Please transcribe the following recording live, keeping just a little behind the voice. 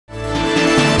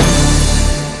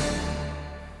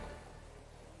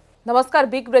नमस्कार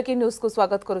big breaking news को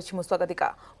स्वागत करुछि मु स्वागतिका।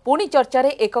 पुणी चर्चा रे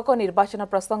एकक निर्वाचन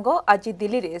प्रसंग आज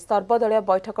दिल्ली रे सर्वदलीय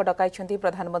बैठक डकाइछंती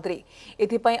प्रधानमंत्री।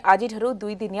 एथिपई आज ठारू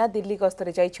 2 दिनिया दिल्ली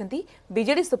गस्तरे जाइछंती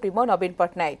बीजेडी सुप्रीमो नवीन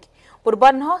पटनायक।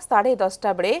 पूर्वाह्न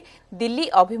 10:30 बेले दिल्ली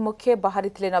अभिमुखे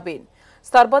बाहरिथिले नवीन।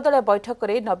 सर्वदलीय बैठक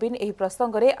रे नवीन एही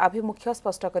प्रसंग रे आभिमुख्य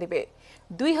स्पष्ट करिवे।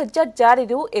 2004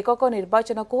 रु एकक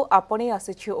निर्वाचन को आपणे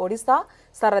आसिछि ओडिशा।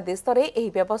 सारा देश रे एही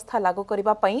व्यवस्था लागू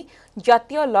करिबा पई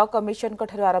जातीय लॉ कमिशन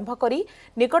कठारु आरंभ करी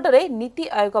निकटरे नीति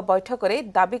आयोग बैठक रे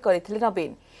दाबी करिथिले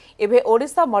नवीन। एबे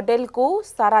ओडिशा मॉडल को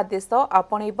सारा देश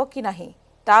आपणैब कि नाही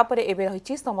तापरे एबे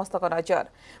रहिछि समस्त नजर।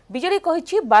 बीजेडी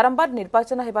कहिछि बारंबार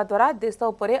निर्वाचन हेबा द्वारा देश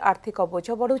उपरे आर्थिक बोझ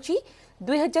बढ़ुछि।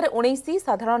 2019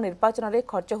 साधारण निर्वाचन रे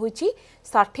खर्च होइछि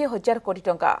 60,000 कोटी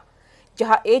टंका,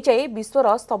 जहा एजाए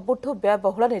विश्वर सबुठु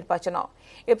व्ययबहुल निर्वाचन।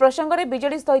 ए प्रसंग में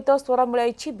बीजेडी सहित स्वर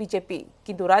मिलाई बीजेपी,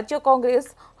 किंतु राज्य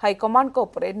कांग्रेस हाईकमांड को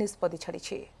उपरे निष्पत्ति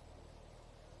छाड़ी।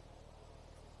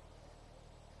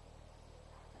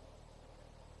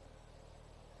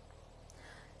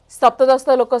 सप्तदश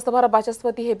लोकसभा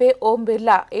बाचस्पति हेबे ओम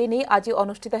बिरला। एने आज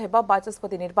अनुष्ठित हेबा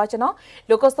बाचस्पति निर्वाचन।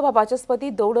 लोकसभा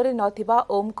बाचस्पति दौड़े नथिबा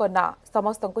ओम को ना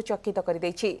समस्त चकित कर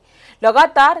देछि।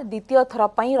 लगातार द्वितीय थर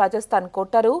पई राजस्थान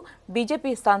कोटारू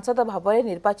बीजेपी सांसद भाव में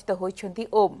निर्वाचित होइछंती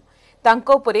ओम।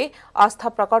 तांको उपरे आस्था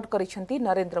प्रकट करिछंती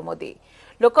नरेंद्र मोदी।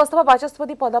 लोकसभा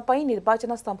बाचस्पति पद पई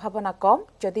निर्वाचन संभावना कम।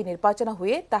 जदि निर्वाचन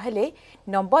हुए ताहेले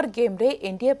नंबर गेम रे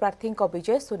एनडीए प्रार्थी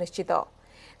विजय सुनिश्चित।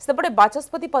 सेपटे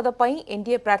बाचस्पति पद पई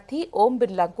एनडीए प्रार्थी ओम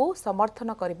बिरला को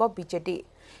समर्थन करिब बीजेडी।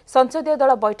 संसदीय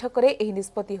दल बैठक में एही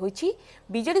निष्पत्ति होइछि।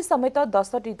 बीजेडी समेत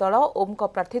 10टी दल ओम को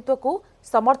प्रार्थीत्व को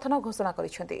समर्थन घोषणा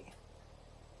करिसेंती।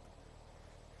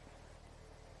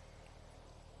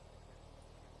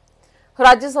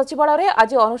 राज्य सचिवालय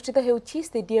आज अनुष्ठित हेउछि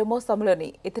सीडीएमओ सम्मेलन।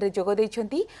 एथिरे जोग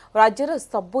दैछंती राज्यर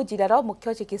सबु जिलार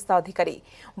मुख्य चिकित्सा अधिकारी।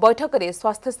 बैठक में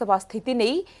स्वास्थ्य सेवा स्थिति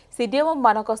नहीं सीडीएमओ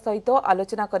मानक सहित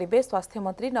आलोचना करिवे स्वास्थ्य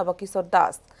मंत्री नवकिशोर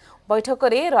दास। बैठक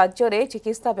में राज्य में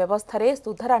चिकित्सा व्यवस्था रे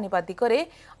सुधार आनिबा दिगरे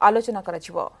आलोचना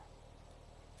कराजिवो।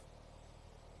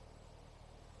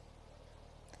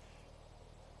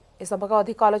 ए संपर्क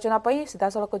अधिक आलोचना पई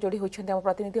सीधासलख जोड़ी होइछन्ते हम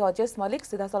प्रतिनिधि अजेश मलिक।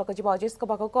 सीधासलख जीवा अजेश को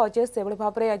पाखक। अजेश से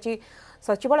भाव में आज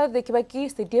सचिवालय देखा कि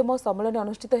सीडीएमओ सम्मेलन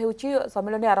अनुष्ठित होउछि।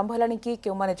 सम्मेलन आरंभ हलानी कि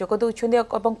केउ माने जोग दउछन्ते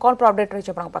एवं कोन अपडेट रहिछ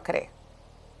आपन पाखरे?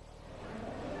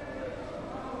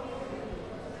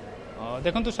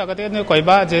 देखो स्वागत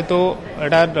कहवा जेहेतु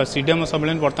एटा सीडीएम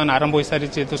सम्मेलन बर्तमान आरंभ हो सारी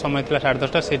जेहेतु समय था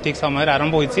 10:30 से ठीक समय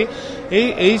आरंभ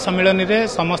होई सम्मेलन में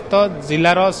समस्त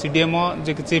जिलार CDM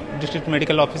chief district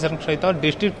medical officer सहित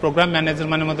डिस्ट्रिक्ट प्रोग्राम मैनेजर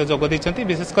मैंने जोग देते।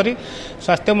 विशेषकर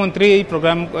स्वास्थ्य मंत्री यही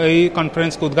प्रोग्राम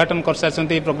कॉन्फ्रेंस को उद्घाटन कर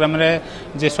सारी। प्रोग्राम में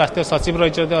जे स्वास्थ्य सचिव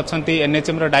रही अच्छा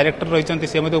एनएचएम डायरेक्टर रही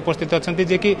सी उपस्थित अच्छा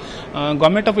जे कि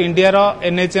government of India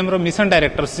NHM mission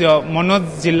director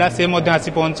Manoj जिला से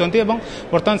आसी पहुंचती।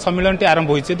 बर्तमान सम्मेलन आरंभ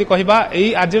होती कहवा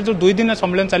आज जो 2 दिन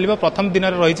सम्मेलन चलो प्रथम दिन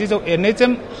रही जो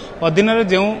एनएचएम अधीन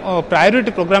जो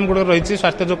प्रायोरिटी प्रोग्राम गुड़ रही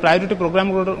स्वास्थ्य जो प्रायोरिटी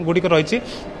प्रोग्राम गुड़िक रही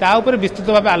विस्तृत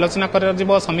भाव आलोचना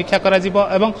कर समीक्षा कर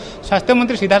स्वास्थ्य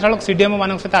मंत्री सीधा सड़क सीडीएम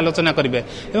मान सहित आलोचना करेंगे।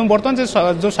 बर्तमान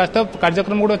जो स्वास्थ्य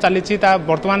कार्यक्रम गुड़ चली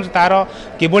बर्तमान तार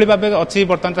किभली भाव अच्छी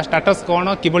बर्तमान स्टाटस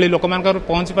कौन किभली लोक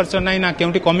पहुंची पार्छ ना ना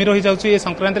केउटी कमी रही जाउछि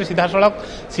संक्रांत सीधा सड़क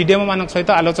सीडीएम मान सहित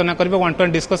आलोचना करेंगे।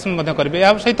 1-to-1 डिस्कसन करेंगे।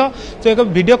 या सहित जो एक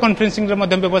वीडियो कॉन्फ्रेंसिंग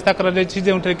व्यवस्था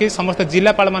कर समस्त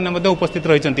जिलापाल मैंने उपस्थित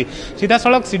रही। सीधा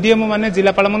सड़क सीडीएम मैंने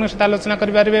जिलापाल मान सहित आलोचना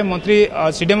करेंगे। मंत्री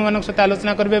सीडीएम मान सहित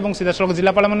आलोचना करेंगे और सीधा सड़क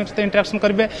जिलापाल मान सहित इंटरेक्शन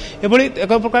करेंगे। एभली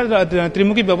एक प्रकार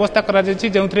त्रिमुखी व्यवस्था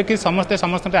कर कि समस्ते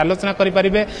समस्त आलोचना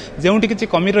करेंगे। जो किसी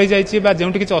कमी रही जाए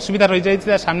जो किसी असुविधा रही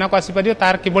जाए सामना को आसीपर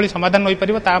तार किभली समाधान हो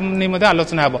पार ता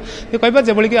आलोचना हम कहवा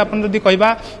जो कि आप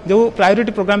कहवा जो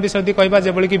प्रायोरिटी प्रोग्राम विषय कहवा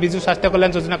जो कि विजु स्वास्थ्य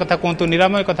कल्याण योजना कथा कहतु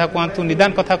निरामय कथा कहतु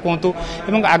निदान कथा कहतु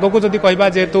आग को जदि कहवा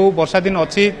जेहेतु वर्षा दिन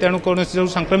अच्छी तेणु कौन जो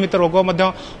संक्रमित रोग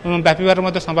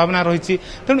व्यापार संभावना रही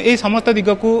तेणु यही समस्त दिग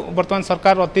को बर्तमान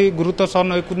सरकार अति गुरुत्व सह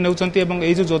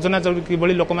नौकरी जो योजना जो कि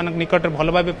लोक निकट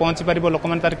भल भाव पहुंची पार लोक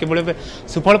तार कि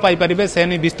सुफल पाइपर से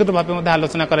नहीं विस्तृत भाव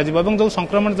आलोचना कर जो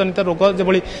संक्रमण जनित रोग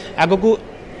जो आग को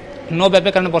न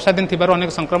व्यापे कारण वर्षा दिन थिबार अनेक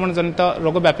संक्रमण जनित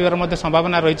रोग व्यापार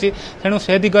संभावना रही तेणु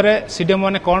से दिगरे सीडीएम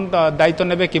मैंने कौन दायित्व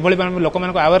ने किभली लोक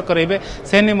आवेयर करेंगे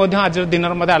से नहीं आज दिन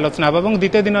आलोचना हो।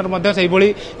 द्वितीय दिन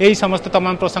यही समस्त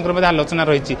तमाम प्रसंग आलोचना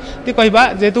रही कहवा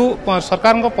जेहेतु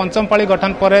सरकार पंचम पाली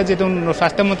गठन पर जेहेतु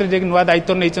स्वास्थ्य मंत्री जी नुआ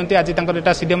दायित्व नहीं आज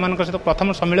यहाँ सीडीएम मान सहित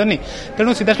प्रथम सम्मेलन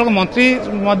तेणु सीधा सड़क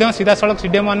मंत्री सीधा सड़क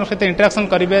सीडीएम मान सहित इंटरेक्शन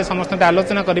करेंगे समस्त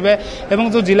आलोचना करेंगे और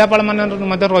जो जिलापाल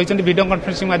मैंने रही वीडियो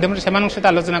कॉन्फ्रेंसिंग माध्यम से सहित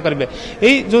आलोचना करेंगे। हेबे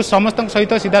एई जो समस्त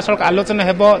सहित सीधा सड़क आलोचना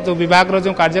हेबो जो विभाग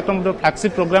जो कार्यक्रम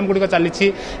फ्लैगशिप प्रोग्राम गुडी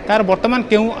चली तार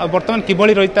वर्तमान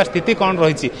किभली रही तार स्थिति कौन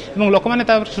रही लोक मैंने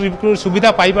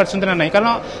सुविधा पाई पार्छन्ते ना नहीं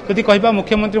कारण जदि कहबा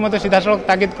मुख्यमंत्री सीधा सड़क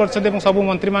तागिद कर सब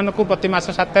मंत्री मान प्रति मास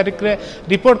 7 तारिख रे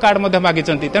रिपोर्ट कार्ड मागी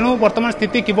तेणु वर्तमान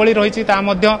स्थिति किभली रही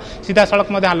सीधा सड़क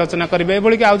आलोचना करेंगे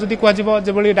एभली कि आउदी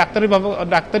कह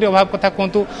डाक्तरी अभाव कथा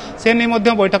कहतु से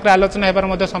नहीं बैठक में आलोचना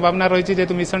होबार संभावना रही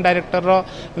जेहेतु मिशन डायरेक्टर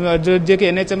जे कि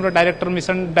एनएचएम डायरेक्टर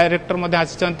मिशन डायरेक्टर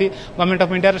आसी गवर्नमेंट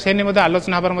ऑफ इंडिया से नहीं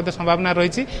आलोचना होबार संभावना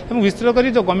रही विस्तृत कर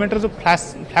जो गवर्नमेंट जो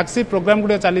फ्लैगशिप प्रोग्राम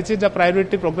गुड़ी चली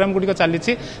प्रायोरिटी प्रोग्राम गुड़ी चली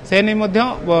से नहीं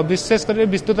विशेष कर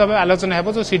विस्तृत भाव आलोचना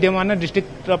हो जो सीडीएम मैंने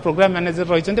डिस्ट्रिक्ट प्रोग्राम मैनेजर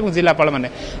रही जिलापाल मैंने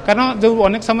कारण जो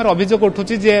अनेक समय अभियोग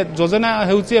उठुची जे योजना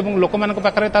होउची लोक मान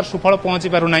पाखे तार सुफल पहुंची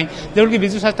पारना जोकि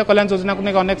विजु स्वास्थ्य कल्याण योजना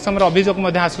को अनेक समय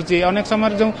अभियोग आसूची अनेक समय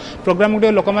जो प्रोग्राम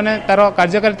गुड़ी लोक मैंने तार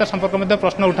कार्यकारिता संपर्क में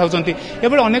प्रश्न उठाउछंती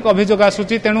एबळे अनेक अभियोग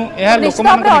आसूची तेणु यह लोक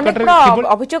मान निकट रे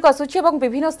अभियोग आसूची एवं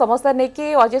विभिन्न समस्या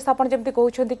नेकी अजय आपण जेमति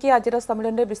कहउछंती कि आज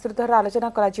सम्मेलन में विस्तृत भाव आलोचना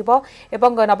कराजिबो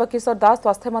एवं नवकिशोर दास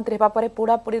स्वास्थ्य मंत्री हेबा परे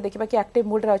पूरा पूरी देखिबा कि एक्टिव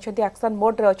मोड रे अछंती एक्शन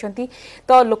मोड रे अछंती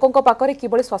तो लोकंक पाखरे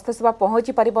किबळे स्वास्थ्य सेवा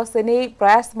पहुंची पारिबो से नै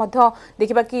प्रयास मध्य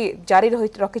देखिबा कि जारी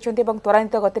रखिछंती एवं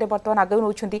त्वरान्वित गति वर्तमान आगे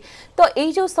नौछंती तो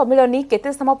एई जो सम्मेलन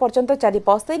केते समय पर्यंत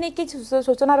चलिबो से नै कि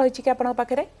सूचना रही कि आपन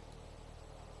पाखरे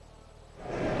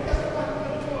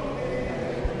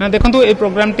ना देखो ये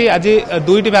प्रोग्राम टी आज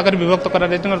दुईटी भाग में विभक्त कर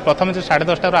प्रथम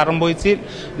 10:30 आरंभ होती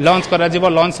लंच कर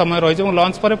लंच समय रही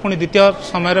लंच पर पुणी द्वितीय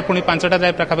समय पुणी 5टा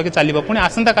जाए पाखापाखि चलो पुणी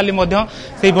आसंता काली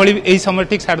यही समय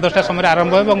ठीक 10:30 समय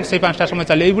आरंभ हो से 5टा समय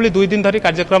चले ये 2 दिन धरी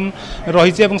कार्यक्रम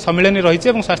रही सम्मेलन रही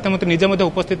स्वास्थ्य मंत्री निजे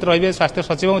उपस्थित रहे स्वास्थ्य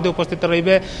सचिव उपस्थित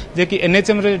रहे जे कि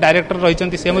एनएचएम डायरेक्टर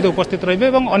रही से उपस्थित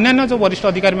रहे अन्य जो वरिष्ठ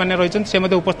अधिकारी मैंने रही से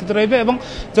उपस्थित रहे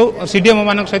जो सीडीएम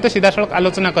मान सहित सीधा सड़क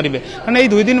आलोचना करेंगे कारण ये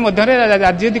 2 दिन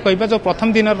मध्य यदि कहबा जो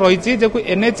प्रथम दिन रही जो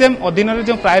एनएचएम अधीन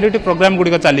जो प्रायोरिटी प्रोग्राम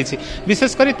गुड़ी चली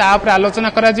विशेष कर आलोचना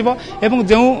करा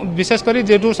जो विशेष कर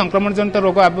जेहतु संक्रमण जनित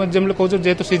रोग जमी कहूँ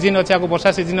जेहतु सीजन अच्छी आगे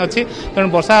वर्षा सीजन अच्छी तेणु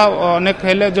वर्षा अनेक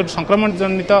हेले जो संक्रमण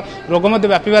जनित रोग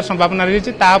व्यापार संभावना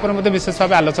रही विशेष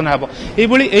भाव आलोचना हो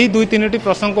यही 2-3टी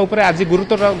प्रसंग उपर आज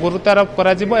गुरुत्वारोप कर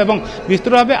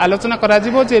विस्तृत भाव आलोचना कर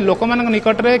लोक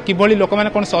निकट में किभली लोक मैंने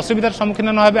कौन असुविधार सम्मुखीन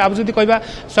न हे आज जदि कहबा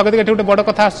स्वागत ये गोटे बड़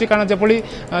कथा आसुची कारण जो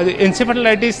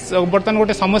एनसेफेलाइटिस बर्तमान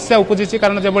गोटे समस्या उपजी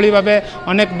कारण जो भाव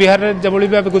अनेक बिहार जो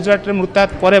भाव गुजरात में मृत्युत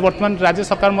पर बर्तमान राज्य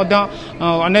सरकार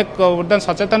अनेक बर्तमान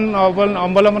सचेतन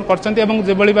अवलंबन कर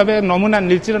भाव नमूना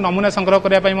नीलचीर नमूना संग्रह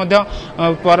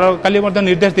करने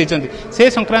निर्देश देते से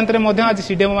संक्रांत में आज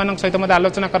सीडीएम मान सहित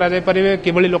आलोचना करें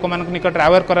किभली लोक निकट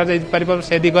अवेयर कर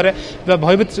से दिगरे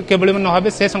भयभीत किभली न हे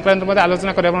से संक्रांत में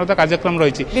आलोचना करने कार्यक्रम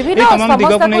रही तमाम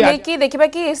दिग देखा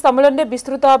कि सम्मेलन में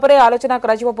विस्तृत भाव में आलोचना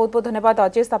कर बहुत बहुत धन्यवाद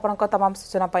अजय आपण तमाम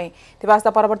सूचना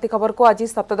परवर्ती खबर को आज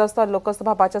 17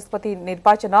 लोकसभा बाचस्पति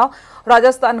निर्वाचन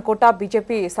राजस्थान कोटा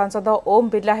बीजेपी सांसद ओम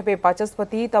बिरला हेबे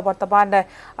बाचस्पति तो वर्तमान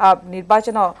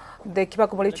निर्वाचन देखा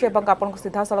मिली आपको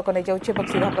सीधा सड़क नहीं जाऊँगी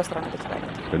सीधा प्रसारण देखा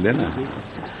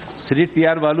श्री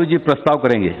टी.आर. बालू जी प्रस्ताव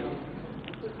करेंगे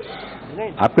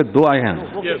आपके 2 आए हैं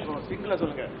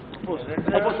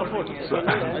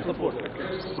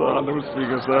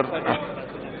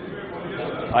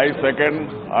I second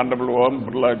Honorable Om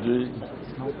Birla ji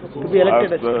to be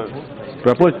elected.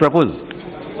 Propose.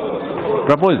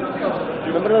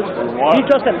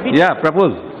 Yeah,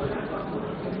 propose.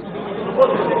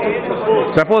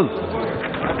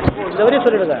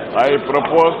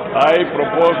 I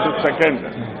propose to second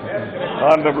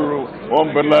Honorable Om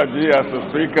Birla ji as the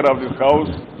Speaker of this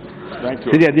House. Thank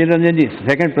you. Shri Adil Ranjan ji,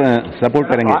 second support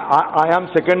करेंगे. I am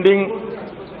seconding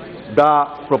the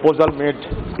proposal made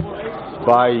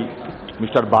by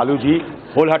Mr. Balu ji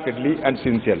wholeheartedly and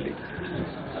sincerely.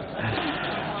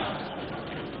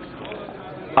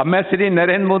 अब मैं श्री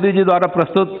नरेंद्र मोदी जी द्वारा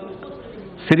प्रस्तुत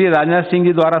श्री राजनाथ सिंह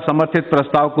जी द्वारा समर्थित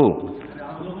प्रस्ताव को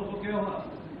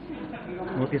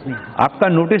आपका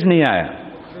नोटिस नहीं आया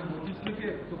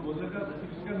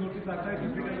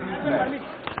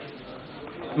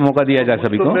मौका दिया जाए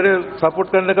सभी को मेरे सपोर्ट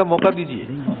करने का मौका दीजिए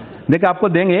देखिए आपको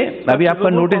देंगे अभी आपका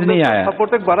नोटिस नहीं आया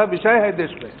सपोर्ट एक बड़ा विषय है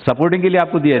देश में सपोर्टिंग के लिए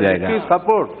आपको दिया जाएगा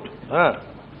सपोर्ट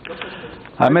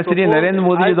मैं श्री नरेंद्र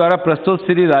मोदी जी द्वारा प्रस्तुत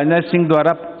श्री राजनाथ सिंह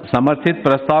द्वारा समर्थित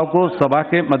प्रस्ताव को सभा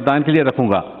के मतदान के लिए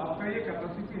रखूंगा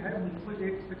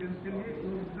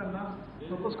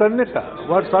करने का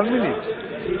वर्ड 1 मिनट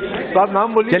तो आप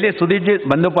नाम बोलिए चलिए सुधीर जी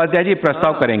बंदोपाध्याय जी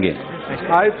प्रस्ताव करेंगे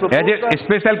एज ए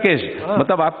स्पेशल केस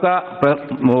मतलब आपका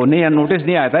नहीं नोटिस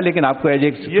नहीं आया था लेकिन आपको एज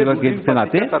ए केस के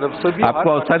नाते आपको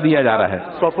अवसर दिया जा रहा है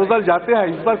प्रपोजल जाते हैं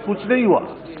इस बार कुछ नहीं हुआ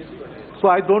So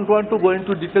I don't want to go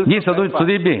into details. Ji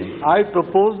Sudeep ji, I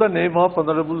propose the name of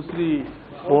Honorable Sri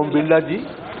Om Birla ji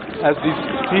as the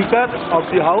Speaker of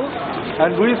the House,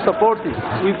 and we support it.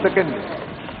 We second it.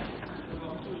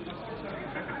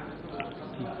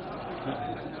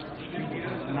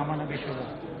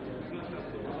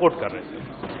 Support कर रहे हैं।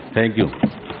 Thank you.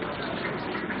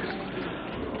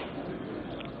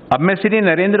 अब मैं श्री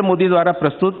नरेंद्र मोदी द्वारा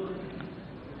प्रस्तुत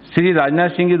श्री राजनाथ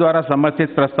सिंह जी द्वारा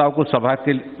समर्थित प्रस्ताव को सभा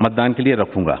के मतदान के लिए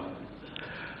रखूंगा।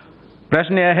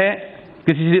 प्रश्न यह है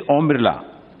कि श्री ओम बिरला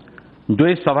जो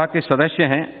इस सभा के सदस्य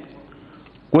हैं,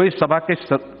 कोई सभा के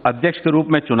अध्यक्ष के रूप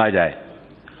में चुना जाए।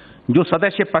 जो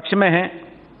सदस्य पक्ष में हैं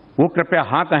वो कृपया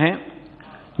हाँ कहें,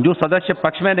 जो सदस्य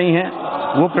पक्ष में नहीं हैं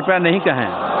वो कृपया नहीं कहें।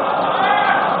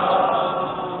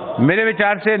 मेरे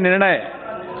विचार से निर्णय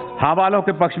हाँ वालों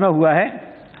के पक्ष में हुआ है,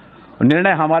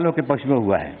 निर्णय हाँ वालों के पक्ष में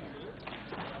हुआ है।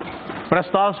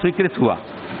 प्रस्ताव स्वीकृत हुआ।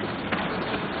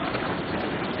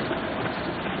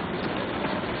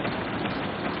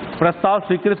 प्रस्ताव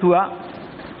स्वीकृत हुआ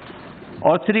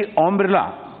और श्री ओम बिरला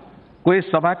को इस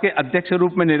सभा के अध्यक्ष के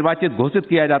रूप में निर्वाचित घोषित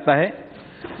किया जाता है।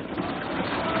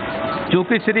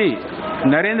 चूंकि श्री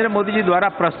नरेंद्र मोदी जी द्वारा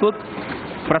प्रस्तुत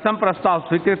प्रथम प्रस्ताव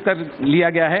स्वीकृत कर लिया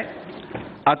गया है,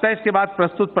 अतः इसके बाद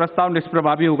प्रस्तुत प्रस्ताव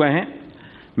निष्प्रभावी हो गए हैं।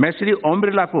 मैं श्री ओम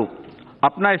बिरला को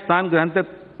अपना स्थान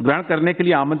ग्रहण करने के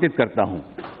लिए आमंत्रित करता हूं।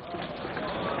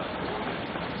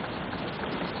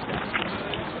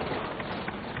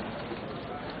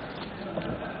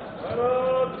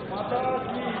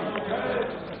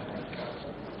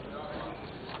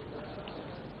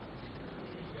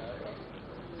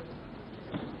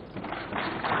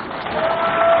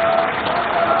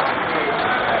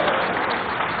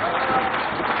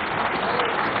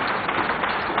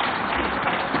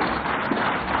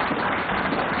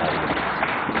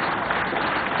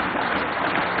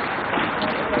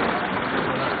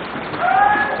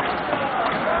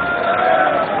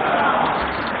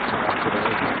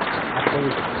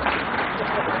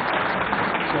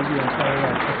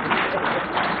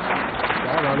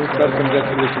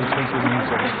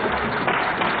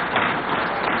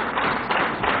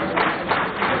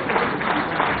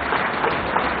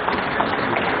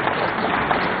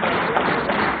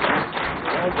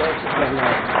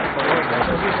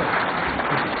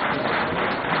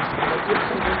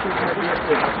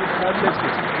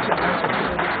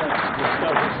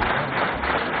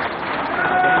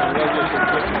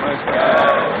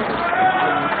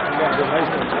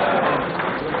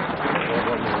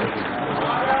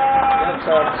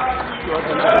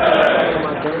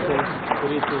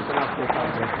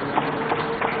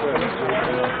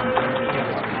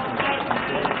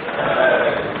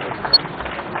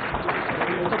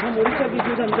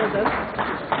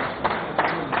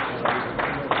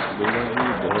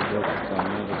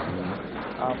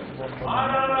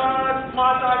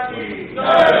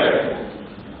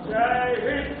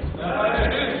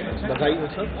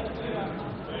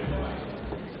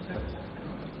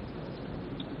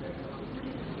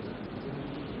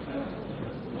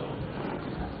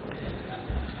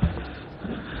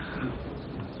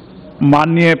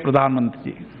 माननीय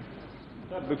प्रधानमंत्री जी,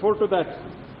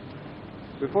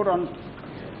 Before on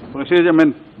procedure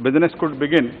and business could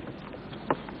begin,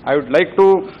 I would like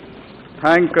to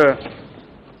thank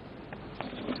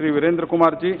Sri Virendra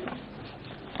Kumar ji,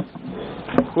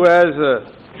 who has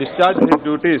discharged his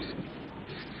duties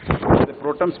as the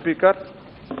pro tem speaker,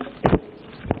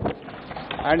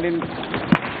 and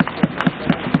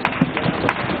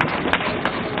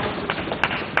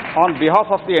on behalf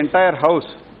of the entire house,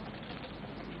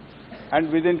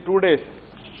 and within 2 days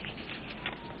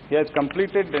he has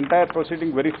completed the entire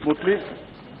proceeding very smoothly.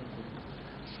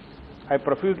 I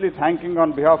profusely thanking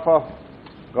on behalf of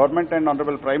government and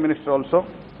Honorable Prime Minister also.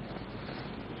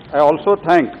 I also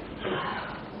thank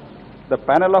the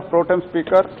panel of pro tem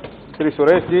speaker, Sri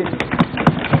Suresh ji,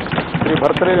 Sri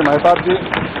Bhartare Mehtab ji,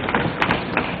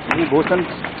 Sri Bhushan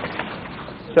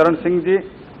Sharan Singh ji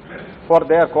for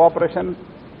their cooperation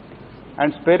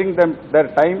and sparing them their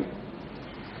time.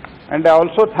 And I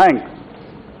also thank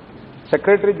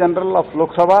Secretary General of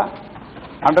Lok Sabha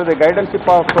under the guidance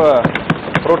of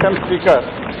Pro Tem Speaker.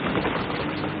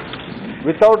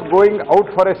 Without going out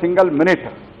for a single minute,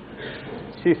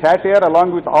 she sat here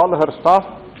along with all her staff,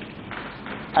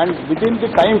 and within the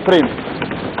time frame,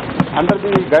 under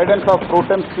the guidance of Pro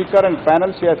Tem Speaker and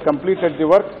panel, she has completed the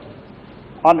work.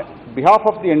 On behalf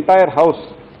of the entire House,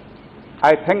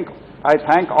 I thank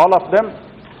all of them,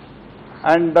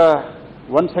 and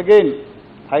once again,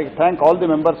 I thank all the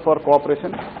members for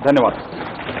cooperation. धन्यवाद।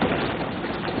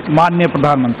 माननीय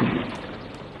प्रधानमंत्री जी।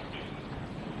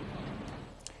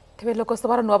 तेज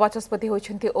लोकसभा नुआ बाचस्पति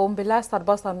होती ओम बिरला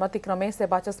सर्वसम्मति क्रमे से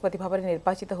बाचस्पति भाव में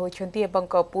निर्वाचित होती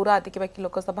पूरा देखा कि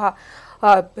लोकसभा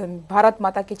भारत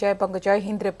माता की जय जय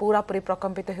हिंद रे पूरा पूरी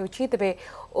प्रकम्पित होती तेज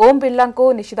ओम बिरला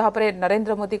को निश्चित भाव में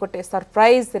नरेंद्र मोदी गोटे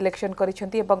सरप्राइज सिलेक्शन कर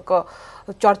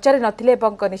चर्चा नथिले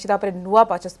निश्चित भाव में नुआ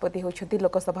बाचस्पति होती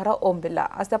लोकसभार ओम बिरला।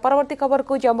 आसा परवर्ती खबर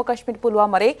को जम्मू काश्मीर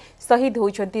पुलवामा शहीद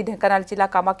होती ढेंकानाल जिला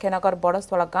कामाक्षानगर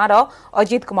बड़स्वल गाँव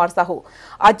अजित कुमार साहू।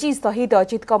 आज शहीद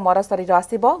अजित का मर शरीर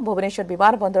आसब भुवनेश्वर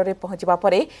विमान बंदर में पहुंचा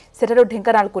पर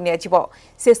ढेंकानाल को निया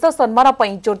शेष सम्मान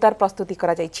पर जोरदार प्रस्तुति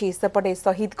सेपटे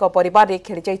शहीद का परिवार में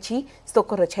खेली जाइए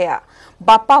शोकर छाया।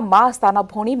 बापा माँ सान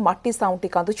भौणी माटी साउंटी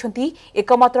कांदुछंती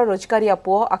एकमात्र रोजगारिया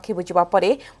पुओ आखि बुझा पर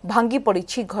भांगी पड़ी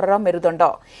घर मेरुदंड।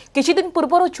 किछि दिन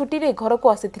पूर्व छुट्टी रे घर को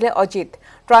आसिथिले अजित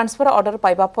ट्रांसफर ऑर्डर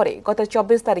पाइबा परे गत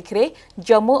 24 तारिख रे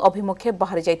जम्मू अभिमुखे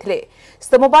बाहर जाइथिले।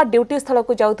 सोमवार ड्यूटी स्थल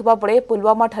को जाउथबा बेले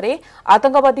पुलवामा ठारे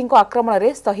आतंकवादी आक्रमण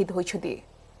रे शहीद होइछथि।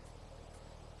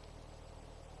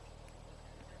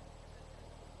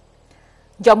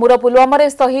 जम्मूर पुलवामा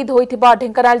शहीद होइथिबा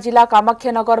ढेंकानाल जिला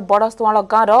कामाक्षानगर बड़स्वाल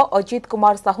गाँव अजित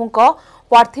कुमार साहू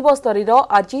पार्थिव शरीर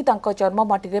आज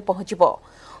जन्ममाटी में पहुंचब।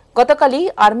 गतकाली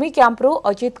आर्मी कैंप्रु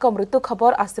अजित का मृत्यु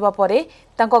खबर आसवा पर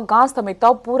गाँ समेत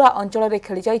पूरा अंचल में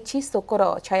खेली जाइछि शोकर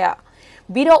छाया।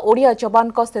 वीर ओडिया जवान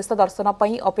का शेष दर्शन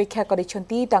पर अपेक्षा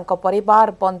करिसेंती तांको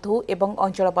परिवार बंधु एवं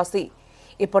अंचलवासी।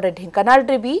 एपटे ढेंकानाल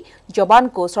रे भी जवान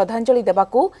को श्रद्धांजलि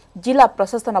देवाकू जिला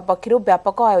प्रशासन पक्षरु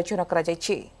व्यापक आयोजन करा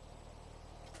जाइछि।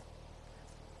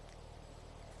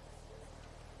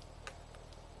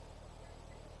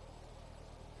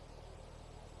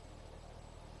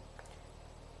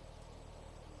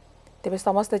 तेज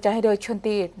समस्ते चाह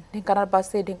रही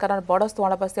ढेंकानालवासी ढेंकानाल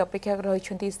बड़स्वालवासी अपेक्षा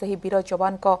रही वीर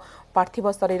जवान का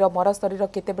पार्थिव शरीर मर शरीर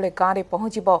केतेबेले गाँव में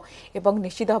पहुंचब एवं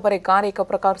निश्चित भाव में गाँव में एक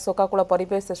प्रकार शोकाकूल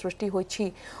परिवेश सृष्टि होती।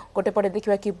 गोटे पटे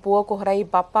देखा कि पुओ को हराई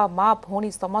बापा माँ भौणी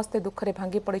समस्ते दुखरे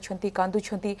भांगी पड़ती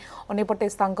कांदुछंती अन्यपटे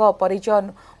सांग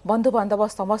परिजन बंधु बांधव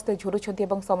समस्ते झुरुछंती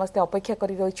एवं समस्ते अपेक्षा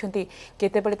कर रही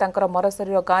केतेबेले तांकर मर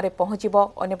शरीर गाँव में पहुंचब।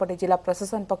 अन्यपटे जिला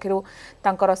प्रशासन पक्षरु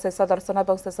तांकर शेष दर्शन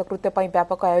और शेषकृत्य पर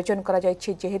व्यापक आयोजन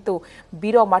जेहेतु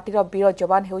वीर माटीर वीर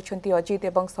जवान होउछंती अजित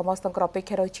एवं समस्त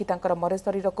अपेक्षा रही मर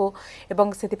शरीर को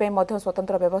एवं से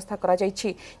स्वतंत्र व्यवस्था करा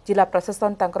जाइछि। जिला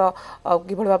प्रशासन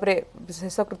कि भाव में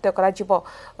शेषकृत्य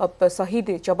कर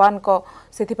शहीद जवान को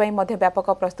से व्यापक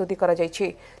प्रस्तुति करा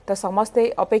जाइछि। तो समस्ते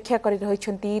अपेक्षा कर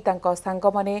रही सांग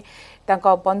माने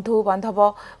बंधु बांधव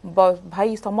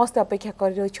भाई समस्ते अपेक्षा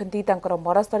कर रही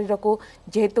मर शरीर को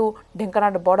जेहेतु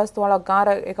ढेंकानाल बड़स्वाल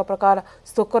गाँव एक प्रकार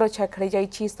शोकर छा खेली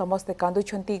जाइछि। समस्ते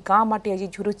कांदुछंती गाँ माटी आज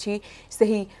झुरुछि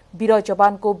सही वीर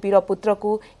जवान को वीर पुत्र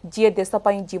को जी देश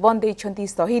पई जीवन देइछंती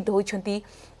शहीद होइछंती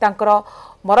तांकर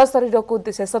मर शरीर को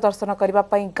शेष दर्शन करबा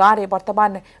पई गाँ रे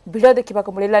वर्तमान भीड़ देखा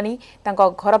मिलानी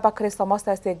घर पाखरे समस्त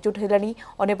आसी एकजुट हेलानी।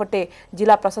 अन्यपटे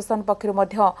जिला प्रशासन पक्षरु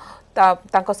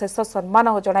मध्य शेष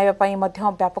सम्मान जणाइबा पई मध्य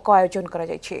व्यापक आयोजन करा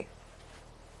जाइछि।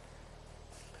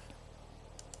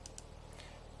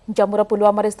 जम्मूर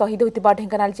पुलवामा शहीद होता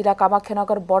ढेंकानाल जिला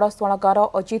कामाक्षानगर बड़स्वाल गाँव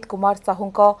अजित कुमार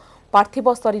साहू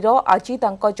पार्थिव शरीर आज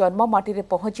जन्ममाटी में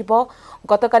पहुंचब।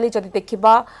 गतकाली जदि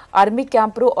देखिबा आर्मी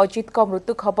कैंप्रु अजित का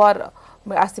मृत्यु खबर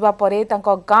आसवा पर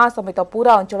गाँ समेत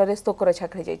पूरा अंचल में शोकर छा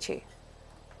खेली जाइछि।